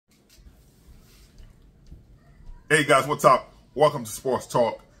Hey guys, what's up? Welcome to Sports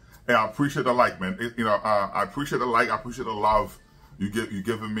Talk. And I appreciate the like, man. I appreciate the like. I appreciate the love you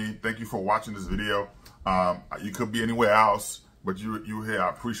giving me. Thank you for watching this video. You could be anywhere else, but you here. I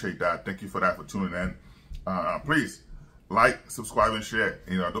appreciate that. Thank you for that, for tuning in. Please like, subscribe, and share.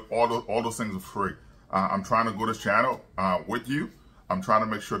 All those things are free. I'm trying to grow this channel with you. I'm trying to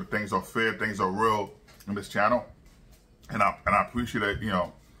make sure that things are fair, things are real in this channel, and I appreciate it.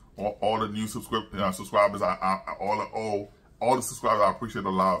 All the new subscribers, all the subscribers, I appreciate the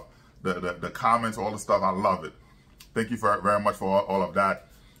love, the comments, all the stuff. I love it. Thank you very much for all of that.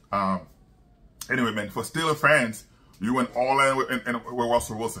 Anyway, man, for Steelers fans, you went all in with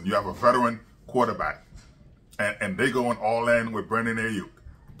Russell Wilson. You have a veteran quarterback, and they going all in with Brandon Aiyuk.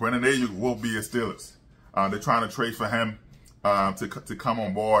 Brandon Aiyuk will be a Steelers. They're trying to trade for him to come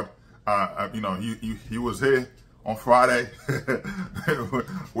on board. He was here on Friday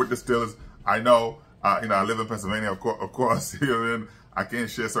with the Steelers. I know, I live in Pennsylvania, of course. I can't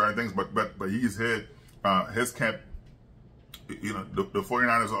share certain things, but he's here. His camp, the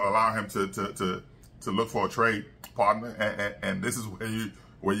 49ers will allow him to look for a trade partner, and this is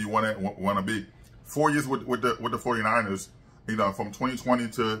where you want to be. 4 years with the 49ers, from 2020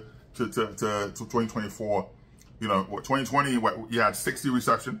 to 2024. 2020, you had 60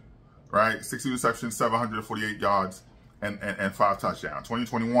 reception, right? 60 receptions, 748 yards, and 5 touchdowns.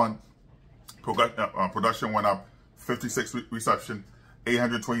 2021, production went up, 56 reception,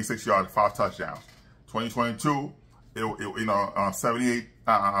 826 yards, 5 touchdowns. 2022, 78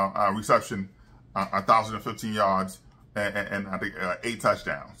 reception, 1,015 yards, and I think 8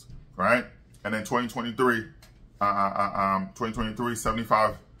 touchdowns, right? And then 2023,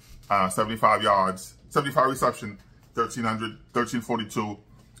 75 yards, 75 reception, 1,342,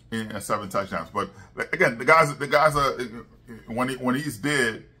 and 7 touchdowns. But again, the guys are when he's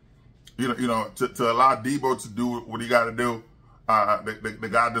dead, to allow Debo to do what he got to do, the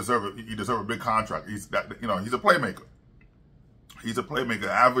guy deserves it. He deserves a big contract. He's a playmaker. He's a playmaker,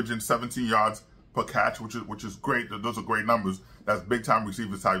 averaging 17 yards per catch, which is great. Those are great numbers. That's big time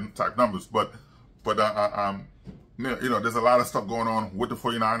receiver type numbers. But there's a lot of stuff going on with the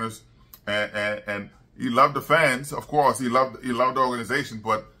 49ers, and he loved the fans, of course. He loved the organization,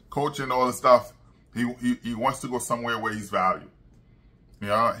 but coaching, all the stuff, he wants to go somewhere where he's valued.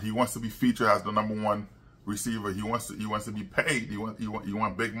 He wants to be featured as the #1 receiver. He wants to be paid. He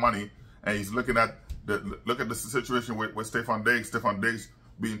want big money, and he's looking at the situation with Stefon Diggs. Stefon Diggs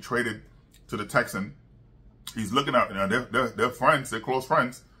being traded to the Texans. He's looking at they're friends, they're close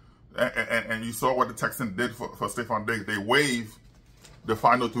friends, and you saw what the Texans did for Stefon Diggs. They waived the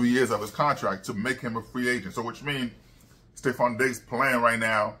final 3 years of his contract to make him a free agent. So which means Stefon Diggs playing right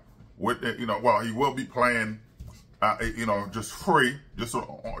now with he will be playing just free, just on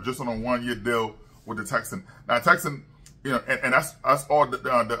a 1-year deal with the Texans. Now Texan, and that's all the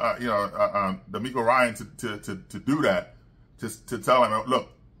Miko Ryan to do that, to tell him, look,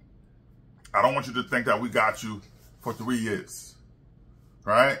 I don't want you to think that we got you for 3 years,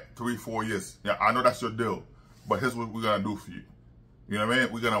 right? 3-4 years. Yeah, I know that's your deal, but here's what we're gonna do for you. You know what I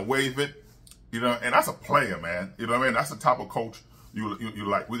mean? We're gonna waive it. And that's a player, man. You know what I mean? That's the type of coach you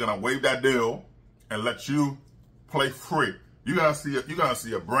like. We're gonna waive that deal and let you play free. You're gonna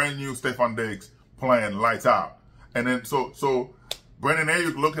see a brand new Stefon Diggs playing lights out. And then so Brandon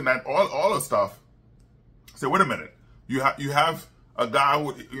Aiyuk looking at all the stuff. Say, wait a minute. You have a guy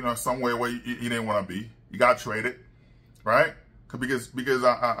who somewhere where you didn't want to be. You got traded, right? Because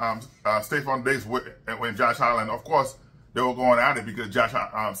Stefon Diggs when Josh Allen, of course, they were going at it because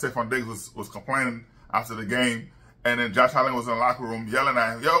Stefon Diggs was complaining after the game, and then Josh Allen was in the locker room yelling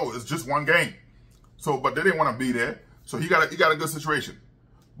at him, "Yo, it's just one game." So, but they didn't want to be there. So he got a good situation.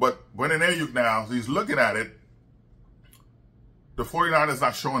 But Brandon Aiyuk now, he's looking at it. The 49ers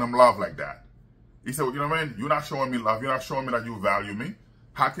not showing him love like that. He said, well, you know what I mean? You're not showing me love. You're not showing me that you value me.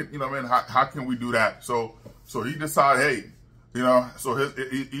 How can How can we do that? So he decided, hey, so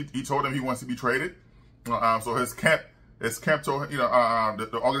he told him he wants to be traded. So his camp told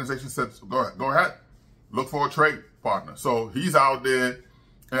the organization said, go ahead, look for a trade partner. So he's out there.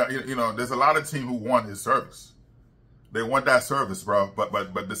 There's a lot of teams who want his service. They want that service, bro. But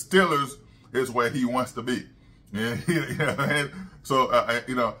the Steelers is where he wants to be. So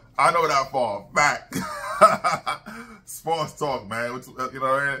I know that for a fact. Sports talk, man.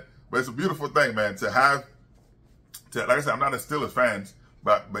 But it's a beautiful thing, man. Like I said, I'm not a Steelers fan,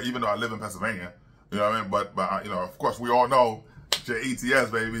 but even though I live in Pennsylvania, you know what I mean. But of course, we all know Jets,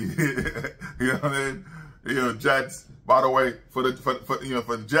 baby. You know what I mean. Jets. By the way, for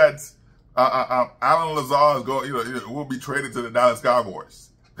the Jets, Alan Lazar is going. Will be traded to the Dallas Cowboys.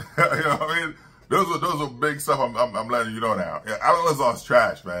 You know what I mean? those are big stuff. I'm letting you know now. Yeah, Alan Lazard's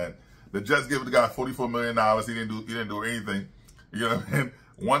trash, man. The Jets gave the guy $44 million. He didn't do anything. You know what I mean?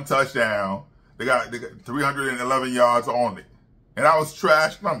 1 touchdown. They got 311 yards only, and that was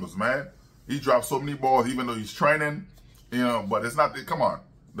trash numbers, man. He dropped so many balls, even though he's training. You know, but it's not. Come on,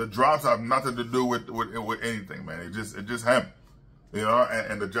 the drops have nothing to do with anything, man. It's just him. You know,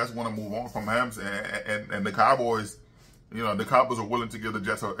 and the Jets want to move on from him, and the Cowboys. You know, the Cowboys are willing to give the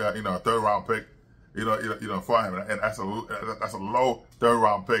Jets a 3rd round pick, you know, for him, and that's a low 3rd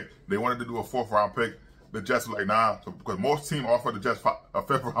round pick. They wanted to do a 4th round pick. The Jets were like, nah, because most teams offer the Jets a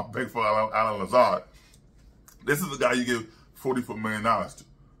 5th round pick for Alan Lazard. This is the guy you give $44 million to,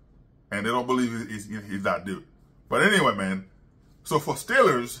 and they don't believe he's that dude. But anyway, man. So for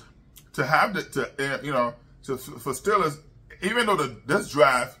Steelers to have for Steelers, even though this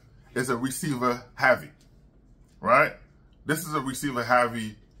draft is a receiver heavy, right? This is a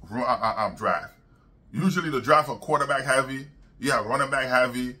receiver-heavy draft. Usually the draft are quarterback-heavy. You have running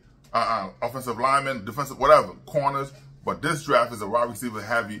back-heavy, offensive linemen, defensive, whatever, corners. But this draft is a wide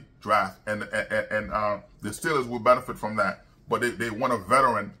receiver-heavy draft, and the Steelers will benefit from that. But they want a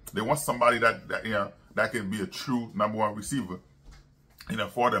veteran. They want somebody that can be a true #1 receiver,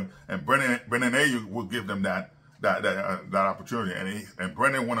 for them. And Brandon Aiyuk will give them that opportunity. And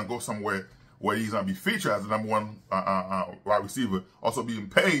Brandon want to go somewhere where he's going to be featured as the #1 wide receiver, also being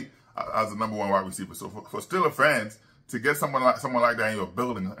paid as the #1 wide receiver. So for Steelers fans to get someone like that in your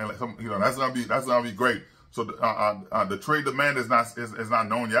building, and that's gonna be great. So the trade demand is not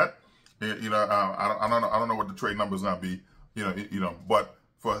known yet. I don't know what the trade number is going to be. But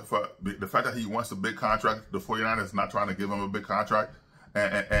for the fact that he wants a big contract, the 49ers not trying to give him a big contract,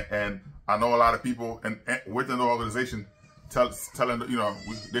 and I know a lot of people within the organization telling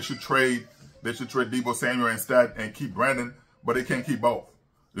they should trade. They should trade Deebo Samuel instead and keep Brandon, but they can't keep both.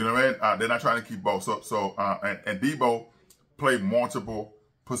 You know what I mean? They're not trying to keep both. And Deebo played multiple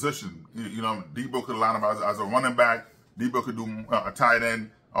positions. Deebo could line up as a running back. Deebo could do a tight end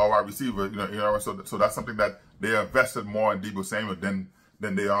or wide receiver. So that's something that they are invested more in Deebo Samuel than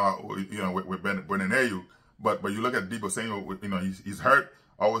they are with Brandon Aiyuk. But you look at Deebo Samuel, he's hurt,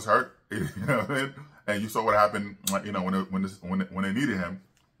 always hurt. You know what I mean? And you saw what happened, when they needed him.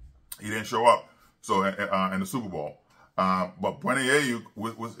 He didn't show up, so in the Super Bowl. But Brandon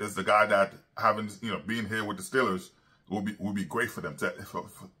Aiyuk is the guy that being here with the Steelers will be great for them.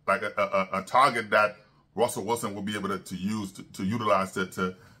 Like a target that Russell Wilson will be able to use to utilize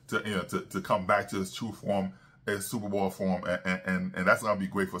to come back to his true form, his Super Bowl form, and that's gonna be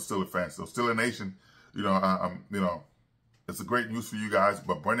great for Steelers fans. So Steelers Nation, it's a great news for you guys.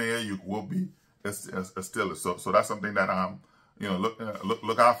 But Brandon Aiyuk will be a Steelers. So that's something that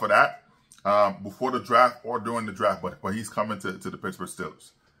look out for that before the draft or during the draft, but he's coming to the Pittsburgh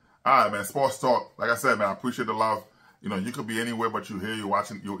Steelers. All right, man. Sports talk. Like I said, man, I appreciate the love. You could be anywhere, but you're here. You're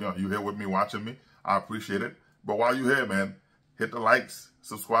watching. You here with me, watching me. I appreciate it. But while you're here, man, hit the likes,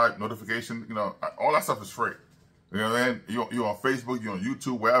 subscribe, notification. All that stuff is free. You know what I mean? You're on Facebook, you're on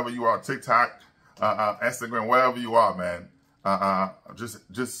YouTube, wherever you are, TikTok, Instagram, wherever you are, man.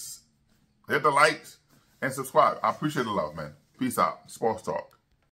 Just hit the likes and subscribe. I appreciate the love, man. Peace out. Sports talk.